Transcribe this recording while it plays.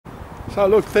So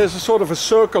look, there's a sort of a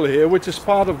circle here, which is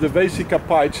part of the Vesica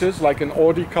pitches, like in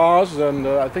Audi cars, and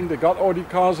I think they got Audi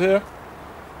cars here.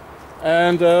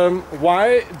 And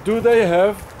why do they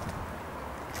have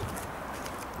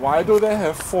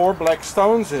 4 black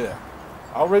stones here?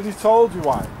 I already told you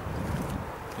why.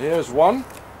 Here's 1,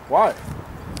 why?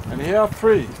 And here are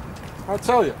 3. I'll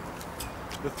tell you.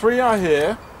 The 3 are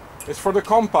here. It's for the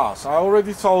compass. I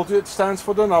already told you it stands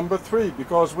for the number 3,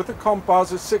 because with the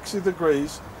compass it's 60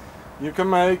 degrees. You can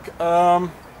make the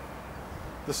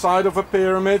side of a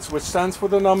pyramid, which stands for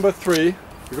the number 3,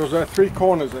 because there are 3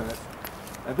 corners in it.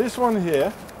 And this one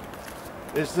here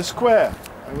is the square.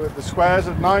 And with the square is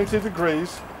at 90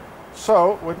 degrees.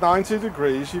 So with 90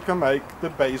 degrees you can make the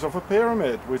base of a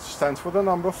pyramid, which stands for the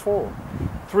number 4.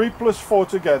 3 plus 4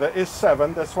 together is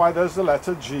 7. That's why there's the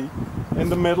letter G in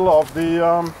the middle of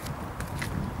the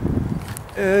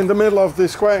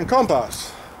square and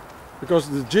compass. Because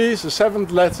the G is the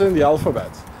 7th letter in the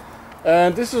alphabet.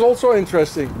 And this is also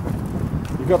interesting.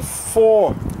 You got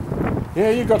 4.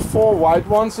 Here you got 4 white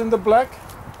ones in the black.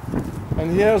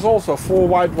 And here's also 4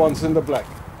 white ones in the black.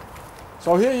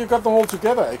 So here you got them all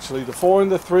together actually, the 4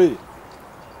 and the 3.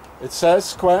 It says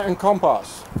square and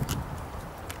compass.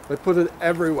 They put it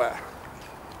everywhere.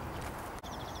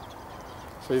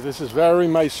 See, this is very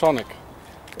Masonic.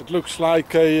 It looks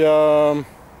like a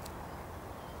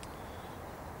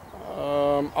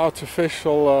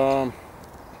artificial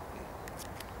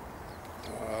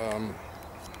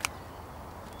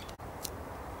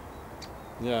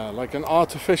yeah, like an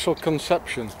artificial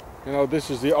conception. You know, this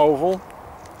is the oval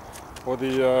or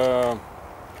the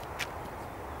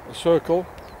circle,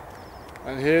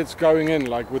 and here it's going in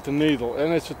like with the needle,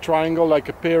 and it's a triangle like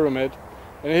a pyramid.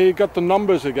 And here you got the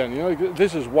numbers again. You know,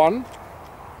 this is 1,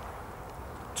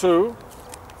 2,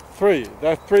 3.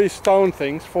 There are 3 stone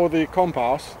things for the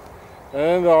compass,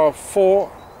 and there are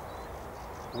 4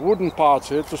 wooden parts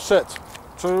here to set.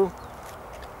 2,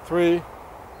 3,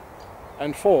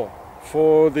 and 4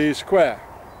 for the square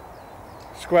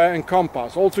and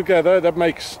compass. Altogether that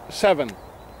makes 7.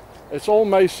 It's all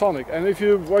Masonic. And if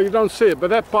you, well, you don't see it, but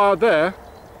that part there,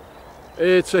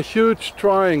 it's a huge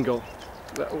triangle.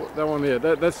 That one here,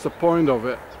 that's the point of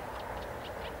it.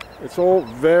 It's all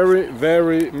very,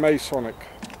 very Masonic.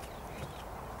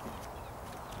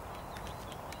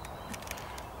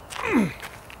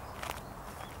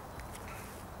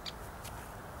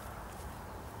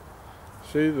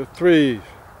 See the 3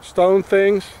 stone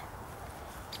things,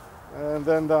 and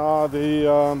then there are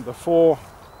the 4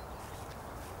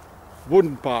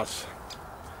 wooden parts.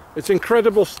 It's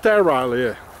incredible sterile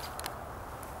here.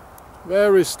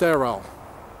 Very sterile.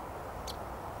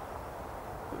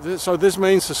 So this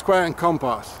means the square and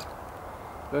compass.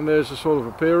 Then there's a sort of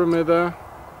a pyramid there.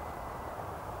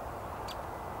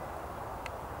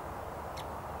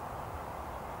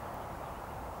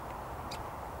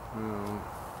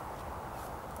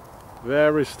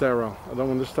 Very sterile. I don't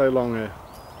want to stay long here.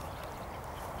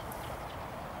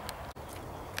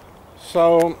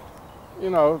 So, you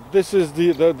know, this is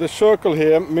the circle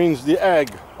here means the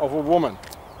egg of a woman.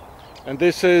 And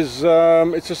this is,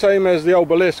 it's the same as the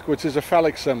obelisk, which is a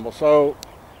phallic symbol. So,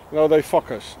 you know, they fuck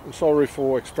us. I'm sorry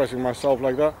for expressing myself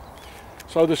like that.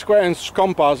 So the square and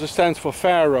compass stands for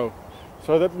Pharaoh.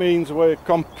 So that means we're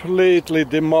completely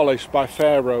demolished by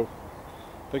Pharaoh.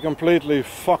 They completely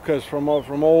fuck us from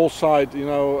all sides, you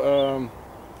know,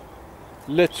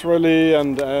 literally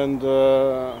and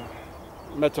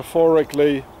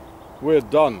metaphorically. We're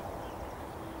done.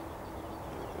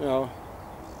 You know.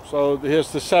 So here's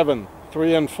the 7,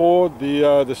 3 and 4,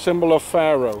 the symbol of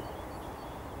Pharaoh.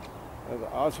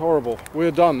 It's horrible.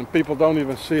 We're done, and people don't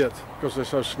even see it because they're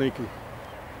so sneaky.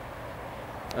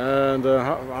 And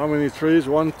how many trees?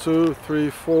 1, 2, 3,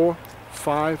 4,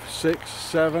 5, 6,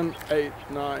 7, 8,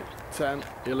 9, 10,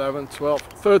 11, 12,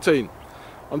 13.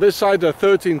 On this side there are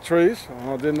 13 trees.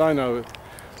 Oh, didn't I know it?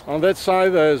 On that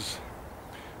side there's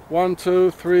 1,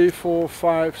 2, 3, 4,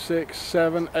 5, 6,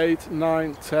 7, 8,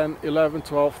 9, 10, 11,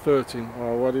 12, 13.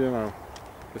 Oh, what do you know?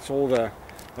 It's all there.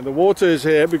 And the water is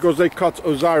here because they cut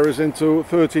Osiris into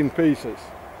 13 pieces.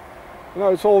 You know,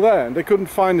 it's all there. And they couldn't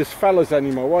find his phallus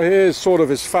anymore. Well, here's sort of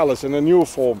his phallus in a new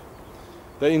form.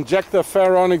 They inject their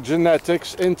pharaonic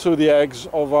genetics into the eggs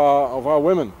of our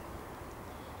women.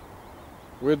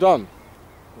 We're done.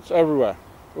 It's everywhere.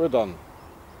 We're done.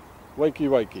 Wakey,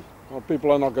 wakey. Well,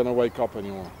 people are not going to wake up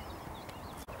anymore.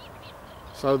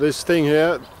 So this thing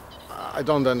here, I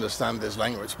don't understand this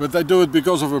language, but they do it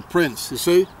because of a prince, you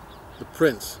see? The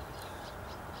prince.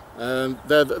 And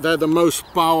they're the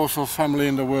most powerful family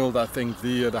in the world, I think,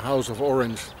 the House of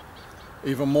Orange.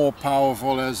 Even more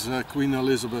powerful as Queen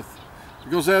Elizabeth.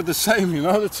 because they're the same, you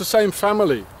know, it's the same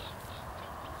family.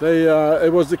 They,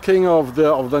 it was the king of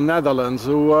the Netherlands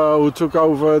who took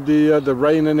over the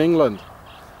reign in England.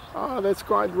 Ah, that's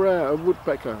quite rare, a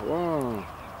woodpecker. Wow,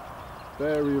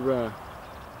 very rare.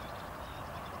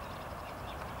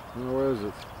 Oh, where is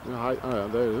it? Oh yeah,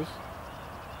 there it is.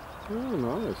 Oh,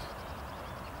 nice.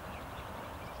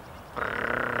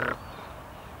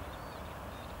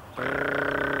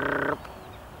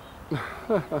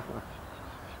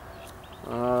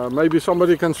 Maybe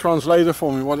somebody can translate it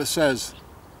for me, what it says.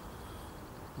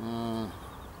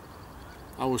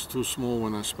 I was too small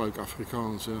when I spoke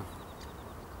Afrikaans, yeah.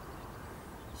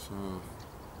 So,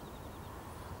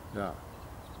 yeah,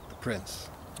 the prince,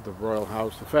 the royal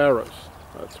house, the pharaohs,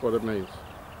 that's what it means.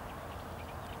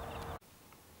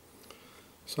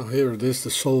 So here it is, the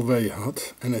Solvay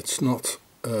hut, and it's not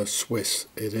Swiss,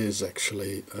 it is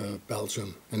actually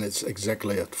Belgian, and it's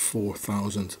exactly at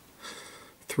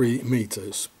 4,003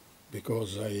 meters,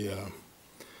 because the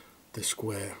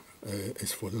square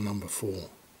is for the number 4,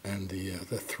 and the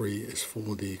 3 is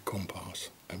for the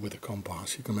compass. And with a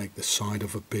compass you can make the side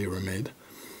of a pyramid,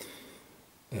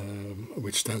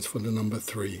 which stands for the number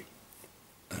 3,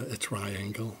 a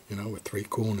triangle, you know, with 3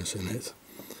 corners in it,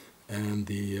 and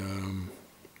the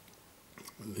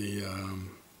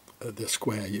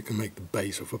square you can make the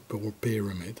base of a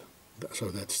pyramid. So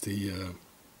that's the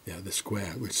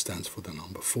square, which stands for the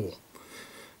number 4.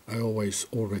 I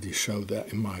already showed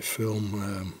that in my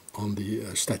film on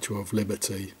the Statue of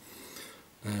Liberty,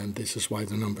 and this is why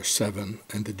the number 7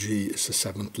 and the G is the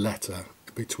 7th letter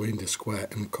between the square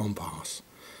and compass.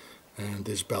 And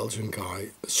this Belgian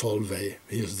guy, Solvay,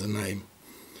 here's the name,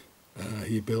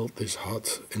 he built this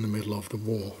hut in the middle of the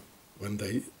war when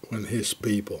his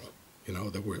people, you know,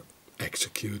 they were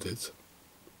executed,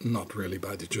 not really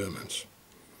by the Germans,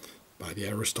 by the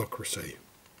aristocracy.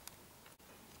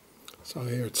 So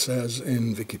here it says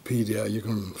in Wikipedia, you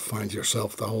can find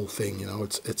yourself the whole thing, you know,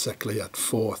 it's exactly at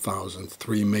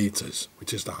 4,003 meters,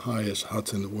 which is the highest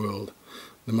hut in the world,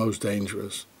 the most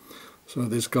dangerous. So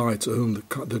this guy to whom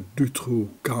the Dutroux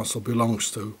castle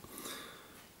belongs to,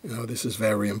 you know, this is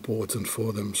very important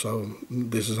for them. So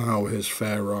this is how his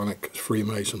Pharaonic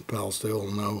Freemason pals, they all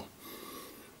know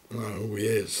who he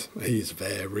is. He's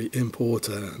very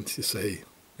important, you see.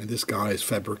 And this guy is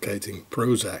fabricating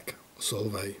Prozac,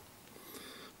 Solvay.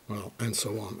 Well, and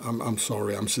so on. I'm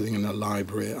sorry, I'm sitting in a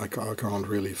library. I can't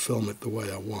really film it the way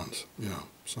I want, you know.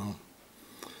 So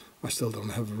I still don't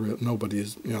have nobody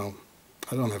is, you know,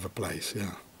 I don't have a place,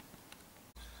 yeah.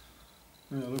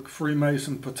 Yeah, look,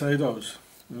 Freemason potatoes.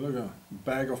 Look, a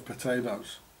bag of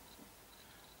potatoes.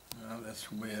 Yeah, that's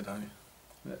weird, eh?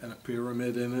 And a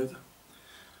pyramid in it.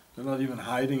 They're not even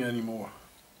hiding anymore.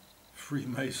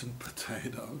 Freemason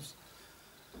potatoes.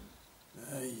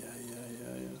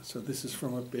 Yeah. So this is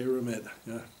from a pyramid,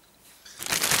 yeah.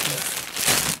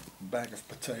 Bag of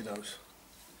potatoes.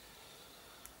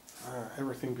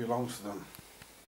 Everything belongs to them.